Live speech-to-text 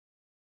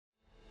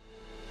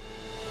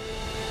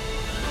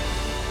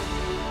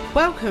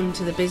Welcome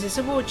to the Business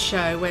Awards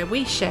Show, where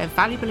we share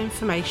valuable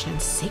information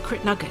and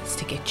secret nuggets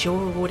to get your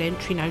award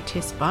entry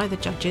noticed by the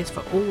judges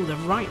for all the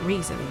right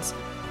reasons.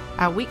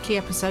 Our weekly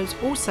episodes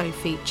also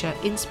feature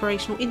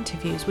inspirational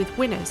interviews with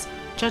winners,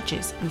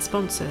 judges and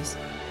sponsors.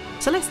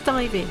 So let's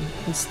dive in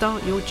and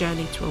start your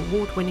journey to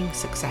award-winning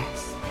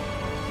success.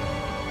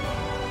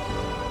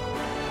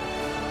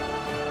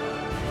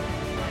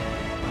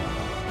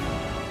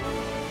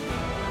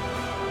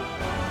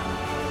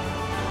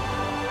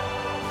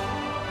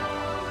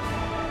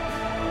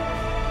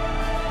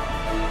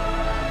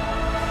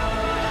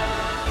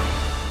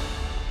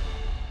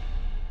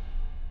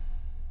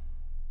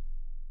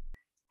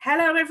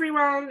 Hello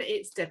everyone,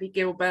 it's Debbie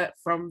Gilbert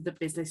from the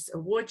Business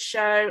Awards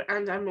Show,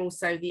 and I'm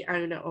also the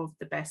owner of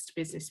the Best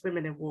Business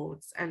Women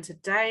Awards. And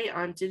today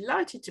I'm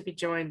delighted to be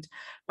joined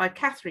by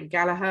Catherine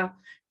Gallagher,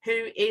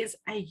 who is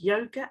a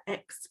yoga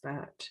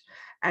expert.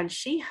 And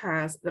she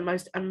has the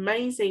most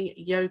amazing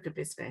yoga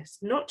business,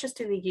 not just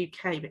in the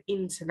UK, but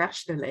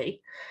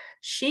internationally.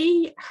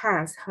 She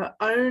has her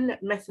own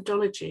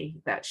methodology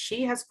that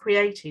she has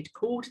created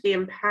called the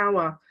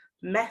Empower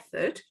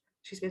Method.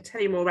 She's going to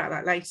tell you more about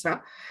that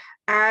later.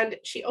 And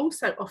she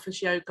also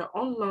offers yoga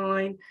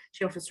online.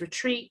 She offers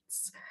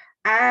retreats,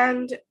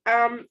 and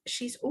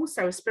she's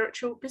also a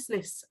spiritual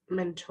business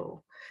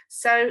mentor.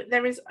 So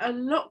there is a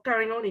lot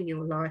going on in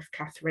your life,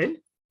 Catherine.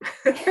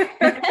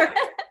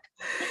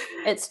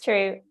 It's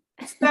true.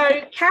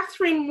 So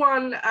Catherine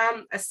won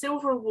a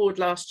silver award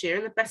last year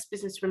in the Best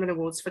Business Women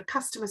Awards for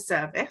customer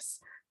service.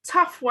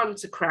 Tough one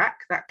to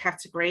crack, that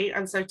category.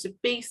 And so to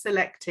be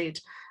selected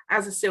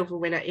as a silver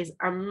winner is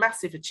a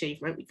massive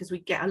achievement, because we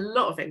get a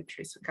lot of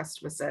entries for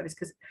customer service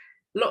because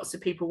lots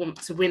of people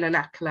want to win an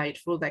accolade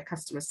for their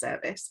customer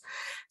service.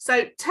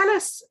 So tell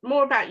us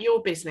more about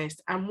your business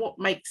and what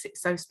makes it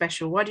so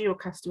special. Why do your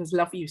customers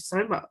love you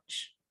so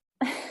much?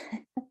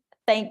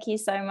 Thank you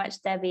so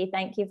much, Debbie.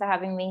 Thank you for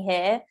having me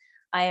here.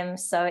 I am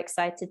so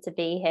excited to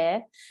be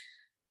here.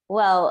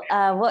 Well,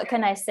 what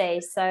can I say?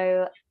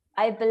 So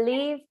I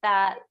believe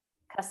that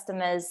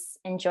customers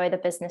enjoy the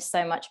business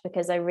so much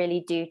because I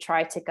really do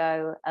try to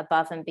go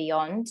above and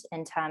beyond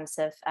in terms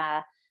of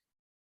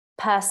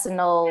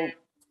personal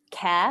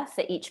care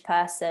for each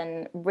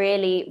person,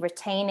 really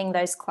retaining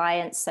those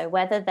clients. So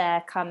whether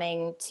they're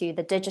coming to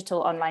the digital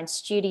online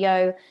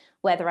studio,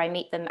 whether I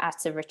meet them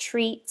at a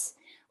retreat,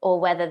 or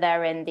whether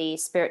they're in the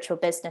spiritual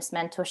business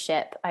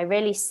mentorship, I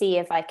really see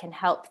if I can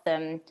help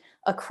them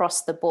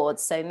across the board.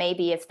 So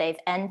maybe if they've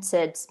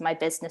entered my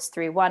business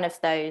through one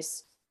of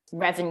those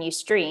revenue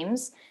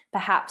streams,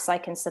 perhaps I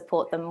can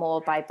support them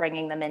more by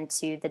bringing them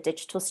into the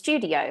digital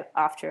studio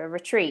after a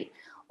retreat.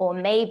 Or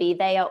maybe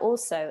they are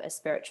also a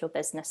spiritual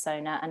business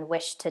owner and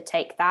wish to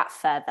take that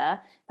further.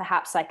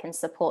 Perhaps I can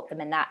support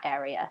them in that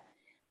area.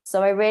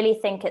 So I really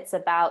think it's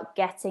about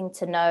getting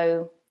to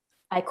know,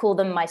 I call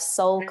them my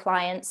soul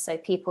clients, so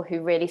people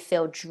who really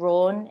feel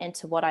drawn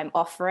into what I'm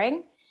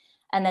offering,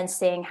 and then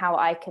seeing how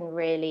I can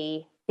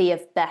really be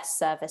of best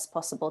service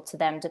possible to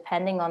them,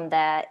 depending on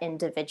their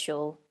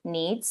individual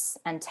needs,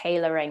 and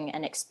tailoring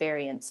an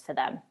experience for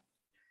them.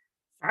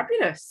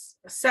 Fabulous.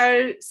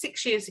 So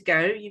 6 years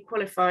ago, you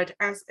qualified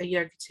as a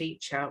yoga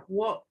teacher.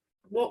 What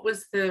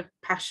was the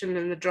passion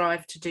and the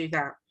drive to do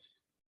that?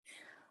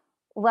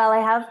 Well, I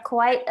have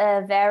quite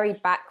a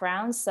varied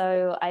background.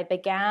 So I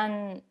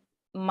began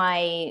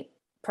my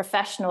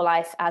professional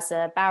life as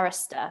a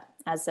barrister,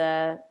 as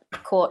a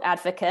court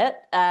advocate.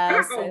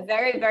 So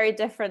very, very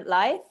different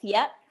life.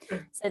 Yep.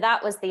 So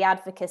that was the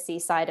advocacy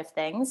side of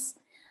things.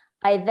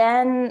 I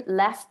then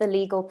left the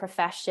legal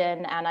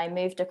profession and I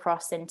moved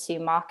across into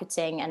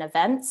marketing and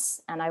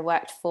events. And I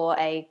worked for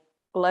a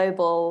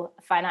global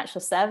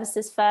financial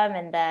services firm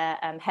in their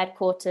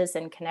headquarters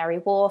in Canary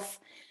Wharf.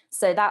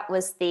 So that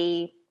was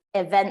the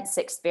events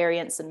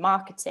experience and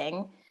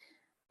marketing.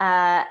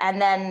 And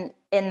then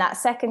in that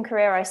second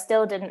career, I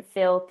still didn't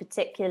feel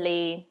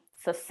particularly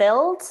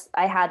fulfilled.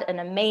 I had an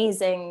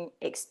amazing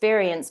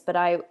experience, but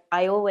I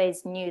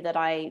always knew that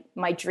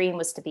my dream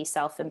was to be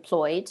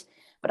self-employed,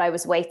 but I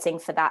was waiting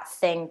for that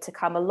thing to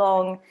come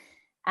along.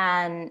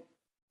 And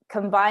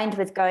combined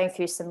with going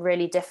through some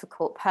really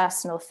difficult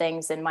personal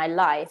things in my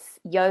life,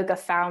 yoga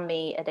found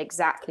me at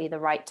exactly the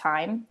right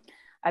time.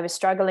 I was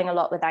struggling a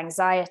lot with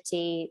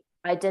anxiety.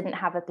 I didn't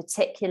have a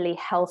particularly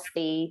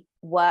healthy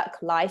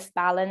work-life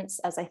balance,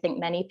 as I think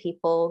many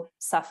people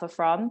suffer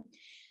from.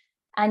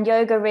 And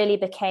yoga really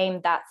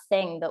became that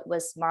thing that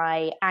was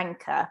my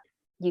anchor.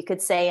 You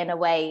could say, in a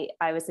way,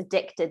 I was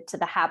addicted to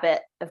the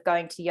habit of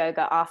going to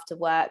yoga after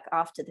work,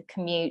 after the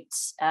commute,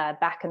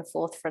 back and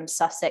forth from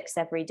Sussex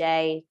every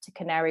day to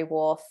Canary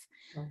Wharf.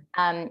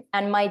 And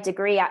my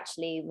degree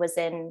actually was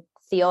in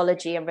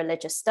theology and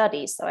religious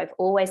studies. So I've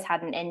always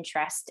had an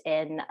interest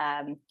in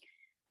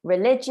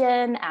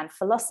religion and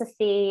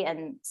philosophy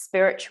and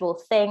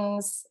spiritual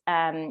things.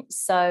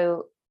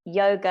 So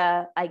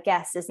yoga, I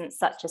guess, isn't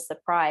such a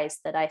surprise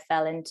that I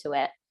fell into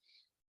it.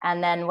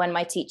 And then when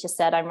my teacher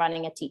said, I'm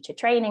running a teacher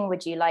training,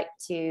 would you like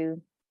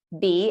to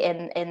be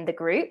in the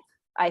group?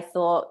 I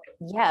thought,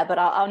 yeah, but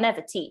I'll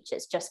never teach.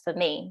 It's just for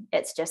me.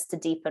 It's just to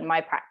deepen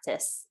my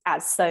practice,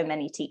 as so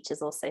many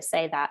teachers also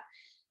say that.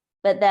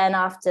 But then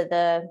after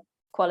the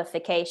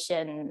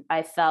qualification,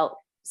 I felt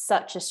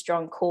such a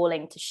strong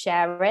calling to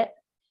share it.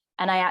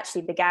 And I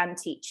actually began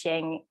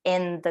teaching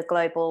in the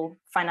global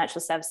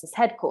financial services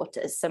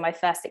headquarters. So my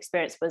first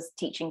experience was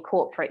teaching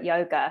corporate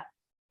yoga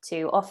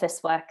to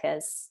office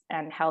workers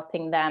and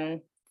helping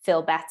them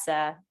feel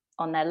better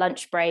on their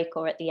lunch break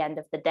or at the end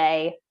of the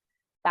day.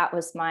 That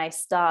was my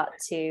start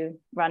to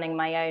running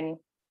my own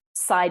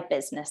side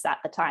business at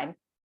the time.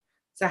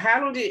 So how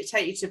long did it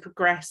take you to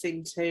progress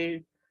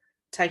into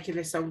taking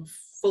this on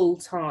full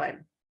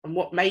time, and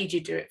what made you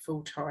do it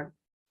full time?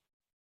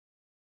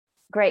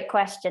 Great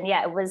question.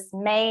 Yeah, it was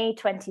May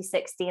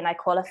 2016 I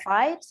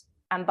qualified,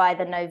 and by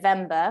the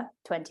November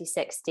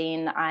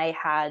 2016 I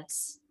had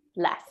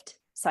left.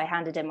 So I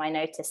handed in my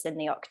notice in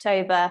the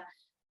October,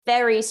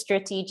 very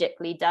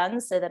strategically done,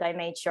 so that I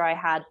made sure I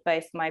had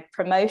both my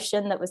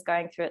promotion that was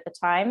going through at the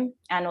time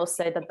and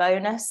also the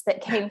bonus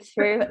that came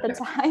through at the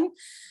time.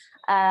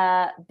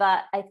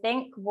 But I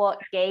think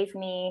what gave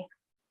me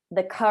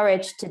the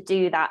courage to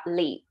do that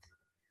leap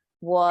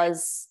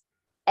was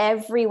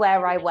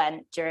everywhere I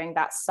went during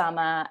that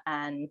summer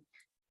and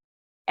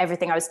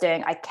everything I was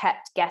doing, I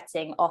kept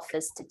getting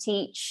offers to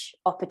teach,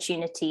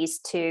 opportunities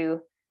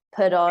to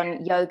put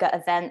on yoga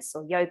events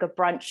or yoga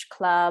brunch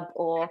club,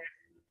 or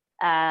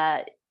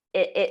I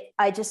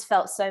just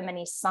felt so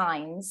many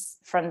signs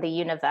from the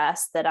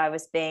universe that I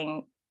was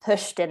being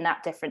pushed in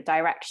that different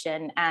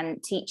direction,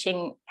 and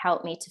teaching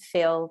helped me to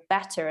feel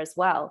better as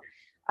well.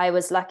 I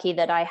was lucky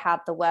that I had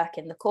the work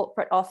in the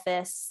corporate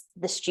office.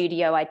 The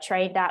studio I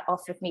trained at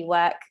offered me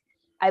work.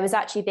 I was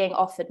actually being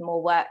offered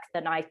more work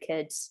than I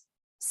could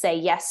say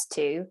yes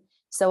to.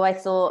 So I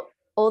thought,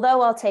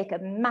 although I'll take a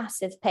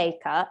massive pay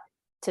cut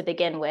to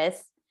begin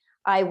with,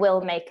 I will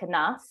make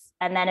enough.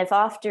 And then if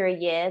after a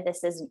year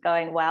this isn't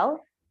going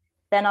well,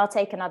 then I'll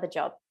take another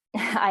job.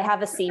 I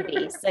have a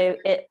CV. So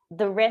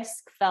the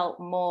risk felt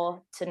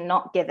more to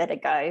not give it a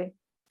go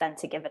than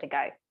to give it a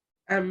go.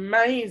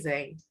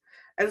 Amazing.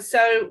 And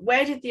so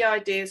where did the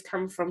ideas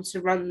come from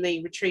to run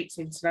the retreats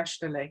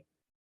internationally?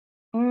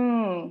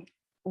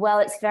 Well,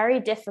 it's very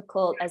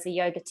difficult as a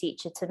yoga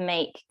teacher to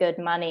make good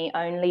money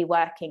only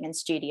working in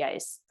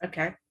studios.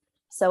 Okay.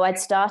 So I'd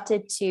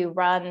started to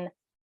run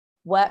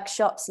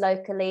workshops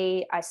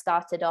locally. I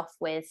started off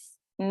with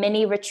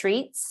mini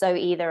retreats, so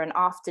either an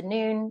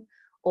afternoon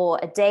or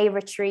a day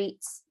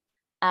retreat.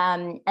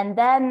 And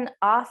then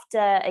after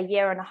a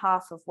year and a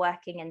half of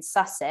working in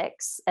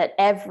Sussex at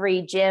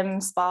every gym,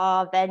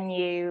 spa,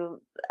 venue,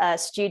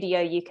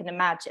 studio you can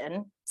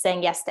imagine,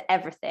 saying yes to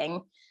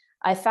everything,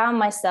 I found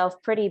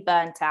myself pretty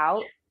burnt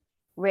out,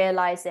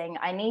 realizing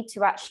I need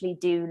to actually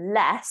do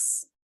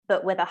less,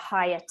 but with a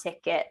higher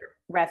ticket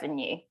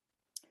revenue.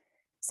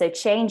 So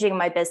changing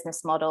my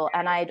business model.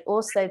 And I'd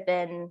also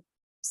been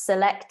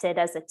selected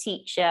as a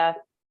teacher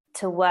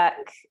to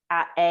work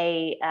at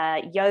a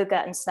yoga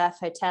and surf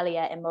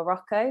hotelier in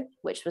Morocco,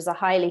 which was a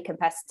highly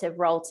competitive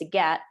role to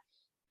get.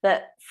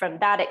 But from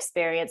that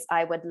experience,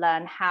 I would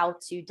learn how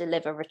to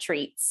deliver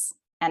retreats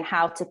and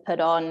how to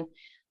put on,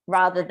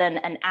 rather than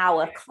an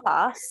hour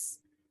class,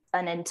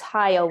 an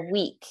entire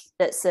week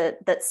that's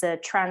a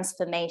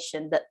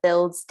transformation that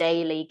builds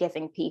daily,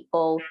 giving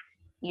people,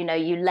 you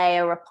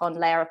layer upon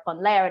layer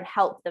upon layer, and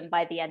help them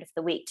by the end of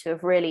the week to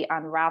have really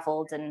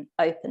unraveled and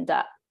opened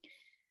up.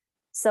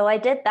 So I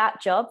did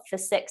that job for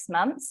 6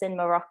 months in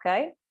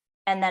Morocco.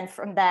 And then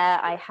from there,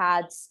 I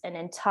had an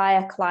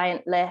entire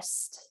client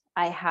list.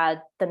 I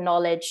had the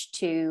knowledge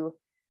to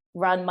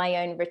run my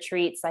own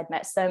retreats. I'd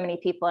met so many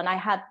people, and I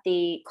had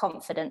the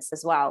confidence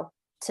as well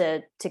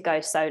to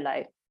go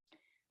solo.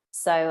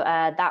 So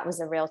that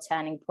was a real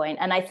turning point.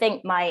 And I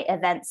think my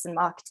events and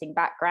marketing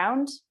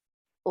background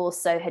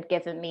also had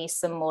given me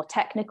some more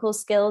technical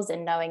skills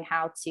in knowing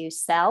how to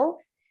sell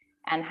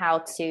and how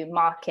to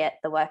market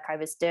the work I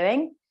was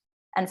doing.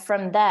 And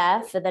from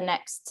there, for the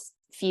next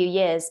few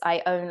years,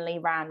 I only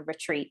ran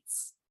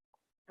retreats.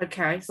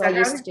 Okay. So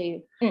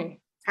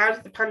how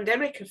did the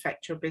pandemic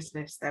affect your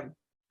business then?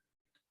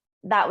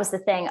 That was the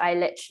thing. I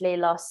literally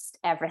lost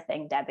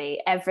everything,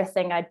 Debbie.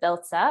 Everything I'd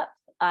built up,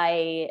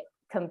 I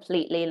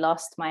completely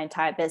lost my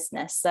entire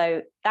business.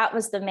 So that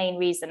was the main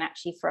reason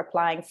actually for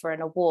applying for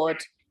an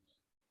award,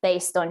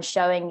 based on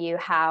showing you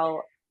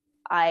how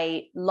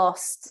I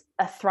lost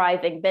a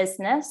thriving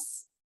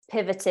business,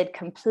 pivoted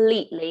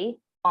completely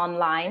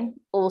online,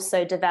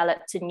 also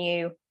developed a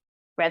new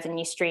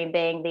revenue stream,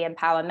 being the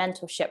Empower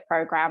Mentorship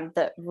program,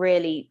 that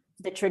really,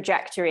 the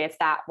trajectory of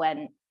that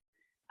went,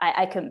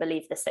 I couldn't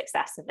believe the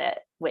success of it,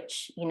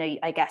 which,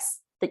 I guess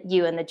that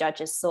you and the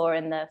judges saw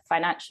in the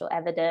financial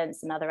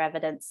evidence and other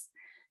evidence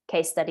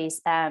case studies.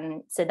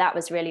 So that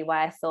was really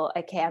why I thought,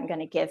 okay, I'm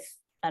going to give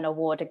an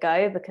award a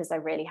go, because I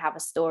really have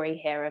a story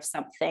here of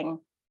something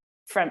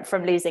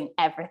from losing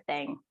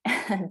everything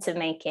to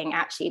making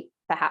actually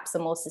perhaps a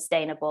more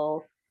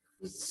sustainable.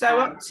 So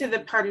up to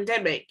the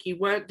pandemic, you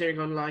weren't doing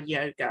online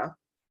yoga?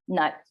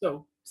 No.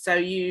 So So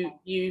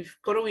you've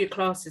got all your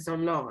classes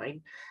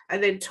online,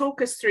 and then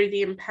talk us through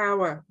the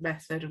Empower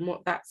method and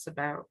what that's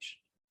about.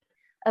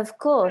 Of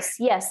course,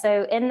 yeah.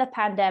 So in the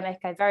pandemic,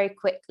 I very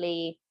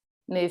quickly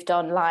moved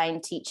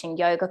online teaching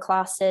yoga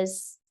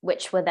classes,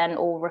 which were then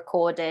all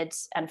recorded.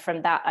 And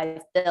from that,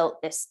 I've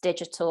built this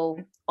digital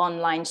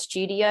online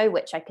studio,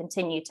 which I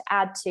continue to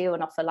add to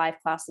and offer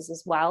live classes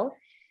as well.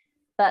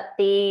 But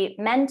the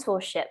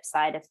mentorship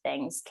side of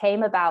things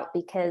came about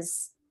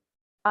because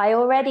I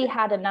already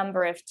had a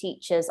number of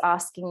teachers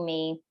asking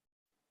me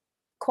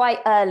quite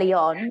early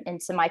on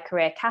into my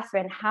career,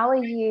 Catherine, how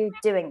are you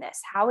doing this?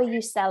 How are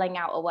you selling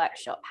out a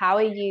workshop? How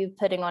are you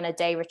putting on a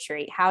day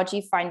retreat? How do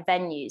you find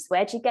venues?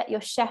 Where do you get your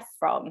chef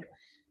from?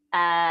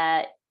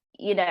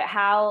 You know,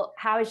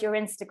 how is your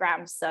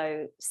Instagram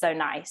so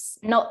nice?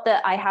 Not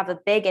that I have a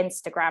big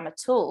Instagram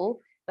at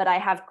all, but I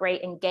have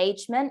great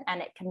engagement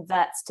and it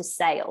converts to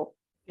sale.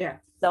 Yeah.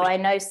 So I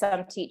know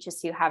some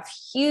teachers who have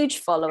huge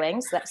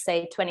followings, let's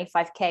say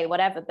 25K,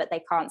 whatever, but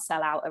they can't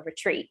sell out a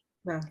retreat.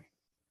 No.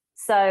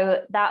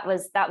 So that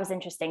was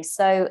interesting.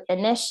 So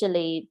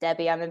initially,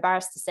 Debbie, I'm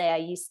embarrassed to say I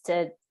used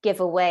to give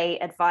away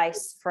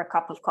advice for a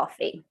cup of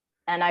coffee.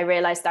 And I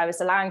realized I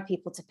was allowing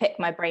people to pick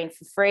my brain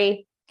for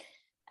free.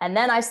 And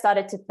then I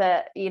started to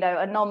put, you know,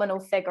 a nominal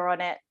figure on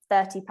it,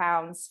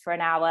 £30 for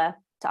an hour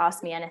to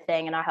ask me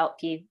anything and I'll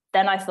help you.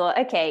 Then I thought,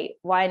 okay,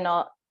 why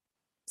not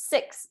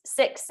six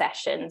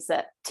sessions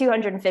at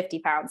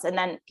 £250? And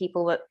then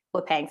people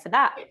were paying for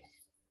that.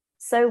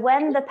 So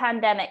when the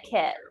pandemic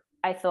hit,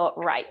 I thought,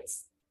 right,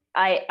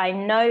 I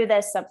know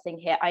there's something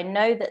here. I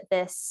know that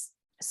this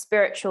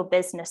spiritual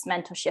business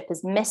mentorship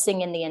is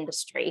missing in the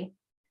industry,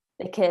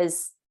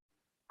 because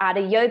at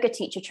a yoga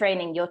teacher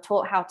training, you're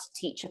taught how to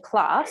teach a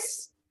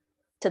class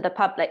to the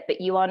public,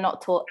 but you are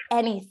not taught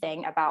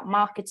anything about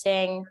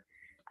marketing,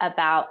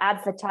 about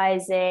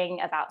advertising,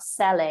 about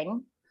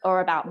selling,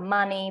 or about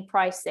money,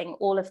 pricing,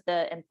 all of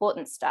the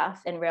important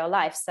stuff in real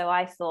life. So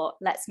I thought,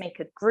 let's make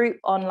a group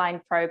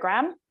online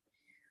program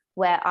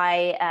where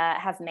I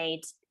have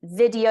made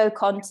video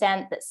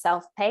content that's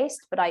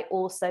self-paced, but I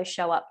also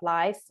show up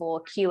live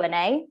for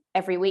Q&A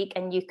every week.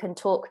 And you can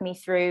talk me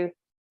through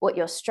what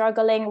you're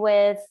struggling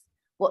with,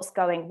 what's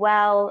going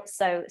well.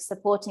 So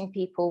supporting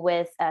people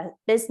with a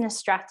business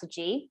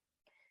strategy,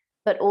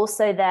 but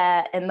also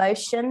their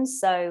emotions.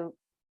 So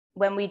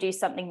when we do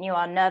something new,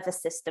 our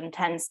nervous system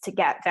tends to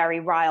get very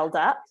riled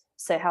up.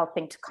 So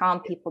helping to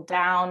calm people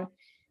down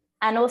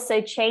and also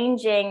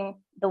changing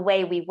the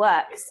way we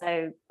work.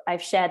 So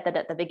I've shared that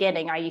at the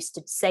beginning, I used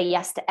to say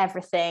yes to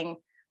everything,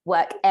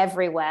 work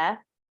everywhere,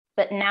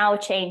 but now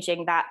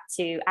changing that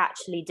to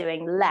actually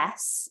doing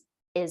less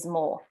is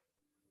more.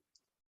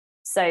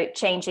 So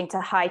changing to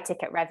high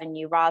ticket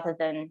revenue rather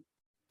than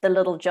the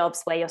little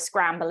jobs where you're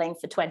scrambling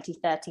for 20,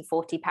 30,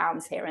 40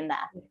 pounds here and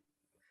there.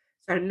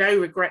 So no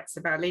regrets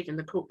about leaving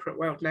the corporate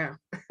world now.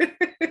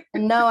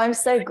 No, I'm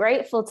so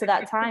grateful to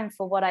that time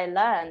for what I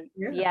learned.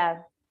 Yeah.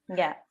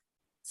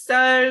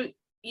 So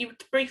you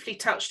briefly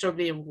touched on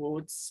the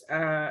awards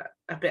a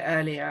bit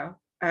earlier.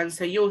 And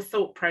so your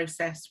thought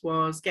process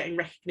was getting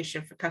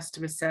recognition for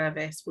customer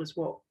service was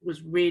what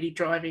was really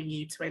driving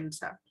you to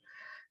enter.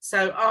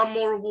 So are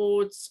more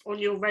awards on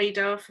your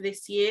radar for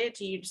this year?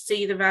 Do you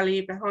see the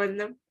value behind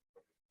them?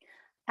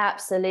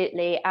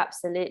 Absolutely.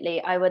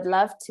 I would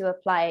love to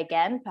apply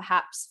again,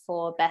 perhaps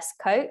for best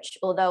coach,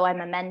 although I'm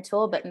a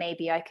mentor, but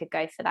maybe I could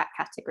go for that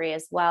category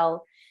as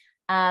well.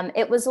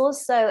 It was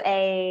also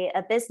a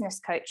business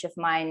coach of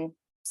mine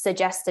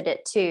suggested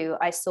it too.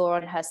 I saw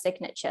on her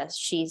signature,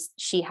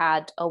 she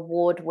had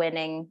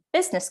award-winning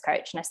business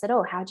coach. And I said,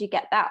 oh, how do you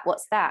get that?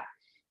 What's that?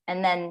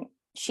 And then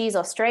she's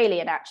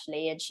Australian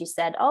actually. And she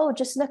said, oh,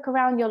 just look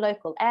around your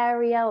local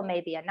area or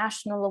maybe a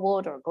national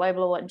award or a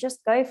global award and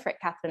just go for it,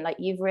 Catherine. Like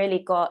you've really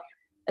got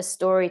a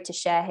story to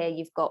share here.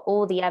 You've got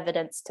all the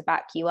evidence to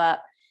back you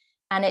up.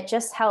 And it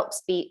just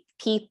helps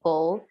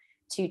people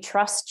to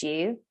trust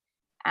you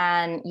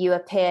and you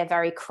appear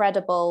very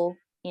credible.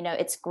 You know,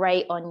 it's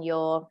great on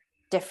your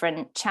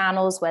different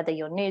channels, whether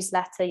your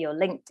newsletter, your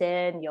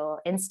LinkedIn, your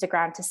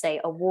Instagram, to say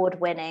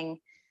award-winning.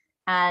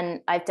 And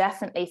I've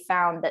definitely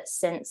found that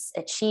since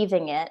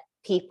achieving it,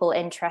 people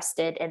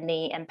interested in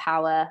the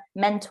Empower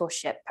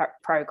mentorship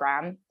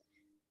program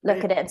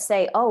look at it and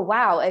say, oh,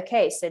 wow,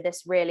 okay, so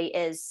this really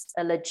is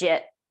a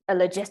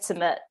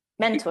legitimate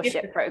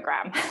mentorship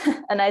program.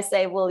 And I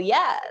say, well,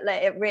 yeah,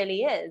 like, it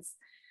really is.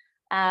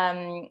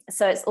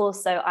 So it's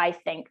also, I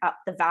think, up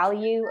the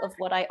value of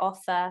what I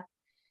offer.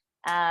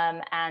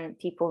 And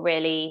people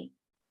really,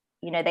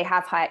 you know, they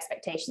have high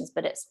expectations,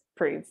 but it's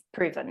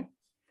proven.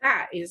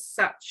 That is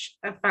such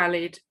a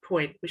valid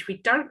point, which we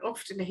don't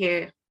often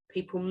hear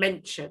people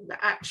mention, that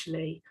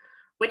actually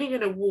winning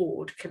an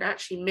award can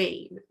actually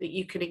mean that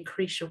you can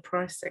increase your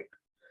pricing.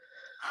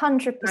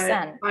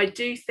 100%. I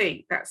do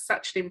think that's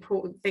such an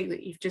important thing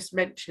that you've just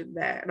mentioned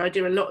there. And I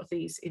do a lot of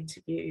these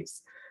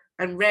interviews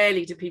and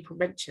rarely do people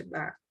mention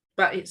that,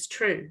 but it's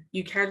true.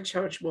 You can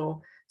charge more.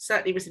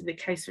 Certainly was in the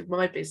case with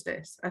my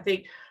business. I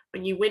think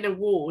when you win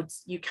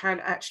awards, you can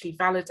actually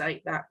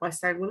validate that by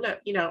saying, well, look,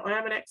 I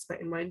am an expert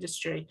in my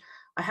industry.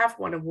 I have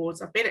won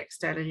awards. I've been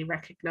externally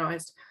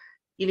recognised.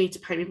 You need to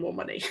pay me more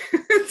money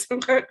to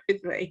work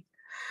with me.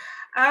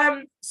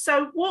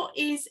 So what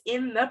is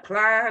in the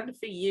plan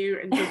for you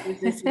and your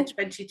business in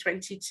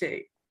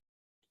 2022?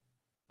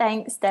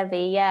 Thanks,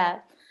 Debbie. Yeah.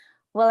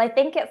 Well, I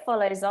think it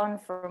follows on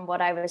from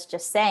what I was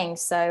just saying.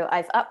 So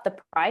I've upped the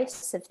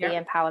price of the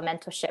Empower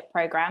Mentorship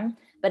program,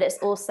 but it's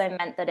also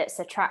meant that it's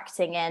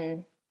attracting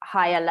in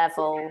higher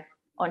level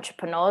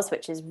entrepreneurs,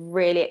 which is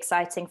really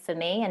exciting for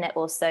me. And it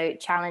also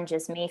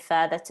challenges me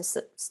further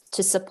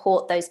to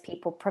support those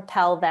people,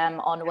 propel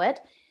them onward.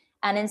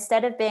 And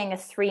instead of being a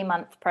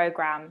 3-month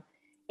program,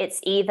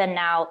 it's either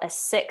now a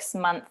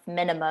 6-month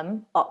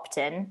minimum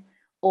opt-in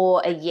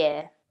or a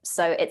year.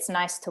 So it's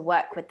nice to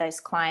work with those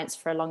clients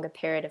for a longer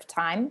period of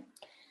time.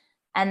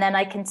 And then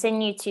I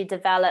continue to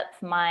develop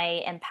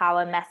my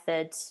Empower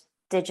Method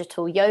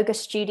digital yoga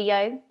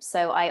studio.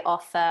 So I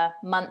offer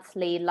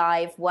monthly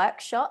live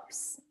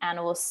workshops and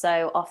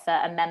also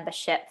offer a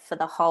membership for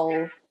the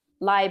whole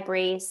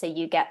library. So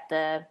you get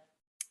the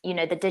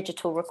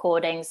digital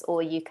recordings,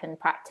 or you can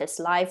practice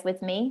live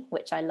with me,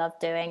 which I love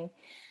doing.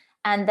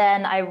 And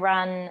then I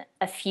run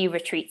a few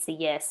retreats a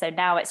year. So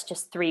now it's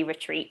just 3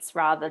 retreats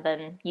rather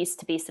than used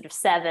to be sort of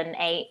 7,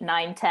 8,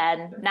 9,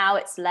 10. Now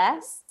it's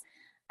less.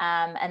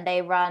 And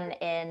they run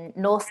in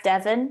North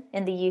Devon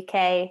in the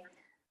UK,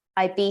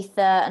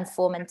 Ibiza and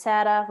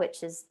Formentera,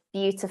 which is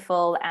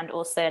beautiful, and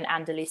also in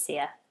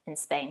Andalusia in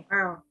Spain.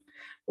 Wow.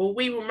 Well,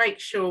 we will make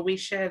sure we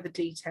share the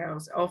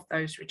details of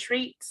those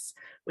retreats.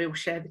 We will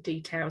share the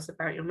details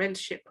about your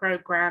mentorship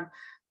program,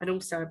 and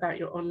also about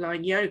your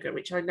online yoga,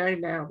 which I know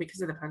now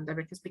because of the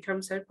pandemic has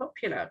become so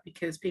popular,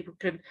 because people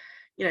can,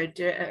 do it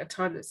at a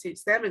time that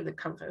suits them in the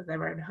comfort of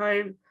their own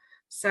home.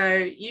 So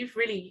you've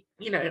really,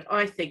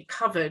 I think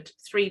covered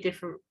 3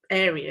 different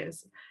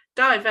areas,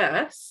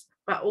 diverse,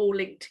 but all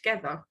linked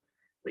together,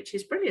 which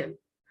is brilliant.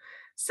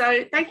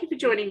 So thank you for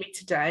joining me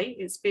today.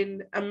 It's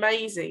been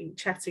amazing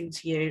chatting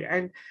to you,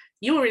 and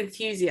your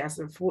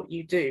enthusiasm for what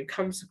you do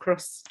comes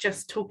across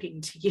just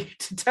talking to you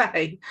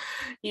today.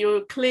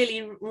 You're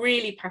clearly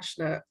really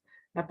passionate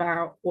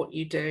about what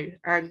you do,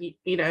 and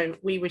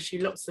we wish you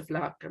lots of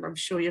luck, and I'm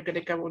sure you're going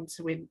to go on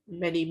to win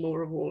many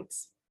more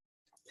awards.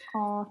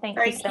 Oh, thank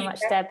you so much,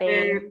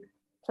 Debbie.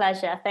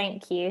 Pleasure.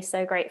 Thank you.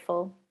 So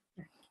grateful.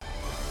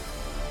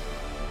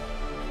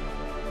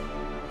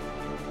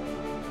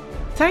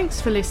 Thanks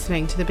for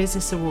listening to the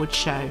Business Awards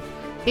Show.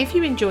 If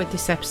you enjoyed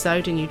this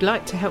episode and you'd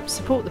like to help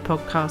support the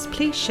podcast,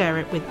 please share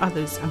it with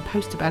others and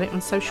post about it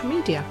on social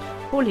media,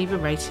 or leave a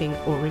rating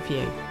or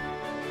review.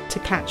 To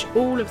catch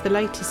all of the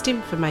latest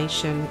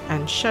information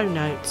and show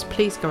notes,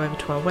 please go over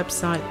to our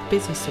website,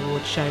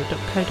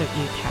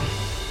 businessawardshow.co.uk.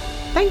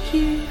 Thank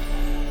you.